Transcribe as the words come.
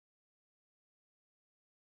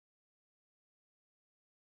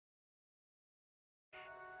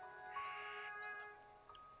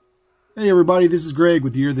Hey everybody, this is Greg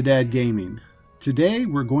with You're the Dad Gaming. Today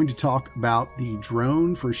we're going to talk about the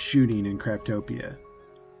drone for shooting in Craftopia.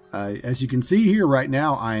 As you can see here right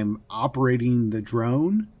now, I'm operating the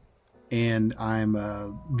drone and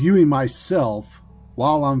I'm viewing myself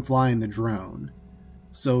while I'm flying the drone.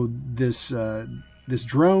 So this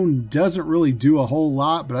drone doesn't really do a whole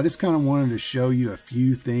lot, but I just kind of wanted to show you a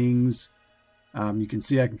few things. You can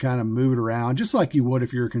see I can kind of move it around just like you would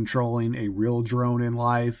if you're controlling a real drone in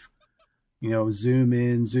life. You know, zoom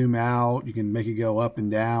in, zoom out. You can make it go up and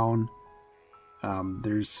down.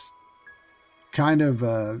 There's kind of,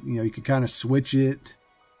 you can kind of switch it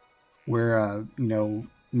where,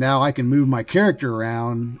 now I can move my character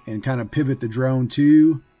around and kind of pivot the drone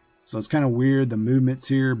too. So it's kind of weird, the movements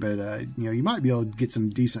here, but, you might be able to get some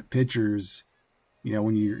decent pictures,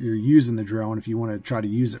 when you're using the drone if you want to try to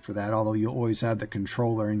use it for that. Although you'll always have the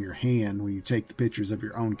controller in your hand when you take the pictures of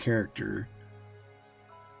your own character.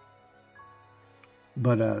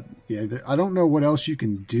 But I don't know what else you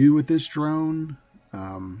can do with this drone.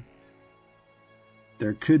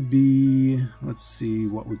 There could be, let's see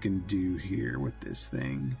what we can do here with this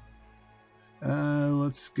thing.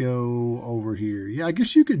 Let's go over here. Yeah, I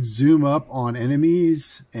guess you could zoom up on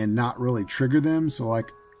enemies and not really trigger them. So like,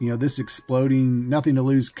 this exploding, nothing to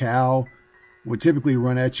lose cow would typically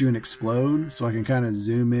run at you and explode. So I can kind of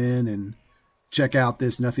zoom in and check out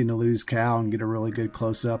this nothing to lose cow and get a really good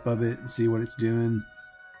close-up of it and see what it's doing.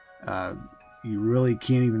 You really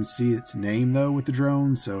can't even see its name though with the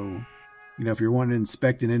drone, so if you're wanting to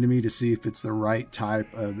inspect an enemy to see if it's the right type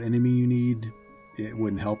of enemy you need, it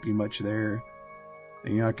wouldn't help you much there.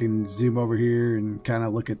 And, I can zoom over here and kind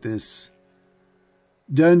of look at this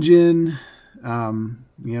dungeon.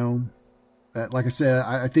 Like I said,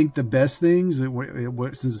 I think the best things,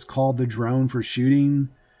 since it's called the drone for shooting,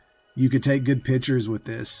 you could take good pictures with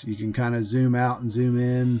this. You can kind of zoom out and zoom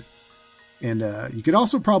in. And you could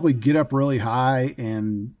also probably get up really high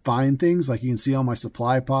and find things. Like you can see all my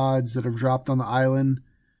supply pods that have dropped on the island.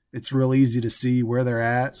 It's real easy to see where they're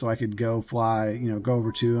at. So I could go fly, go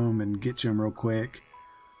over to them and get to them real quick.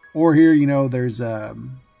 Or here, there's, they're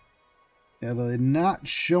not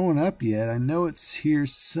showing up yet. I know it's here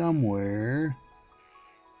somewhere.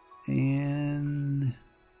 And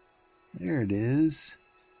there it is.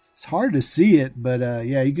 It's hard to see it, but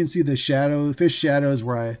yeah, you can see the fish shadows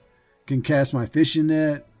where I can cast my fishing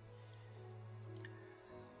net.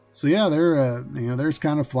 So yeah, they're they're just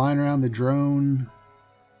kind of flying around the drone.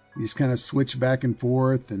 You just kind of switch back and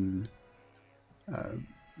forth and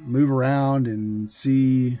move around and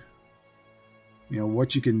see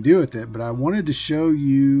what you can do with it. But I wanted to show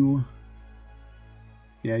you,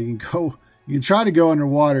 yeah, you can try to go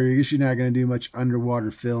underwater. I guess you're not going to do much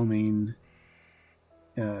underwater filming.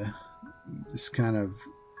 Just kind of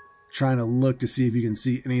trying to look to see if you can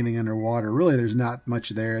see anything underwater. Really, there's not much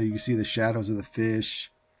there. You can see the shadows of the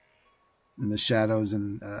fish and the shadows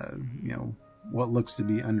and, what looks to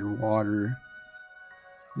be underwater.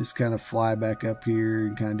 Just kind of fly back up here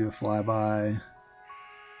and kind of do a flyby.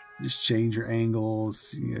 Just change your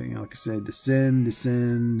angles. Like I said,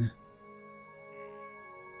 descend.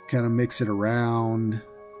 Kind of mix it around.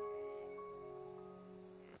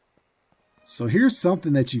 So here's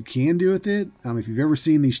something that you can do with it. If you've ever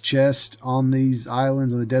seen these chests on these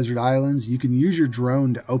islands, on the desert islands, you can use your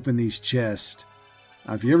drone to open these chests.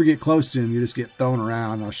 If you ever get close to them, you just get thrown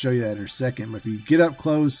around. I'll show you that in a second. But if you get up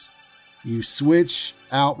close, you switch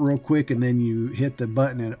out real quick and then you hit the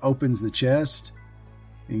button and it opens the chest.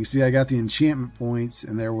 And you see I got the enchantment points,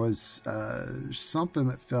 and there was something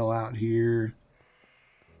that fell out here.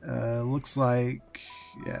 Looks like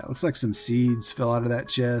some seeds fell out of that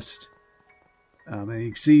chest. And you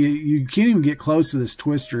can see you can't even get close to this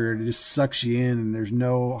twister. It just sucks you in, and there's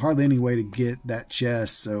hardly any way to get that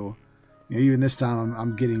chest. So even this time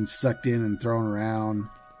I'm getting sucked in and thrown around.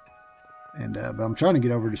 And but I'm trying to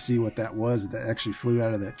get over to see what that was that actually flew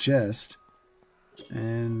out of that chest.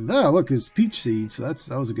 And look, it's peach seed. So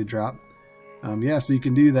that was a good drop. Yeah, so you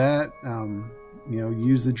can do that.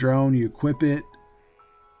 Use the drone, you equip it,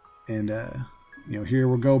 and here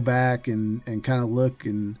we'll go back and kind of look,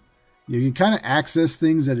 and you can kind of access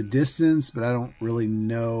things at a distance, but I don't really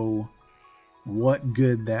know what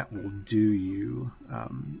good that will do you.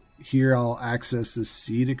 Here I'll access the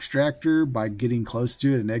seed extractor by getting close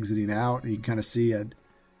to it and exiting out. And you can kind of see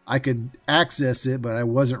I could access it, but I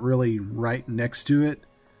wasn't really right next to it.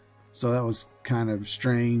 So that was kind of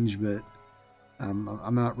strange, but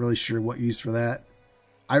I'm not really sure what use for that.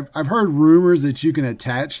 I've heard rumors that you can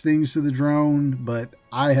attach things to the drone, but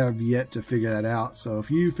I have yet to figure that out. So if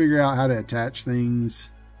you figure out how to attach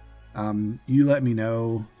things, you let me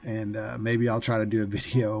know, and maybe I'll try to do a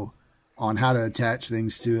video on how to attach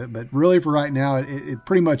things to it. But really for right now, it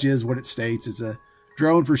pretty much is what it states. It's a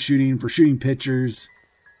drone for shooting pictures.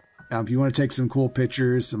 If you want to take some cool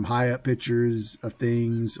pictures, some high up pictures of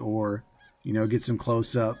things, or, you know, get some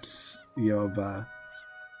close-ups, you know, of a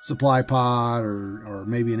supply pod or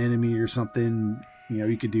maybe an enemy or something, you know,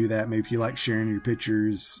 you could do that. Maybe if you like sharing your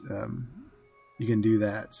pictures, you can do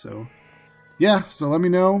that. So yeah, so let me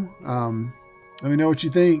know. Let me know what you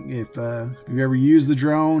think. If you've ever used the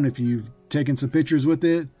drone, if you've taken some pictures with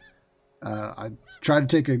it. I tried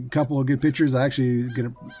to take a couple of good pictures. I actually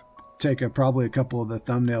gonna take probably a couple of the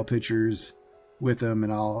thumbnail pictures with them,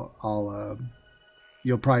 and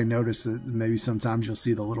you'll probably notice that maybe sometimes you'll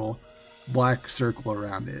see the little black circle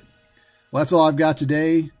around it. Well, that's all I've got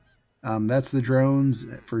today. That's the drones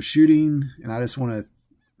for shooting, and I just want to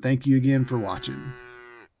thank you again for watching.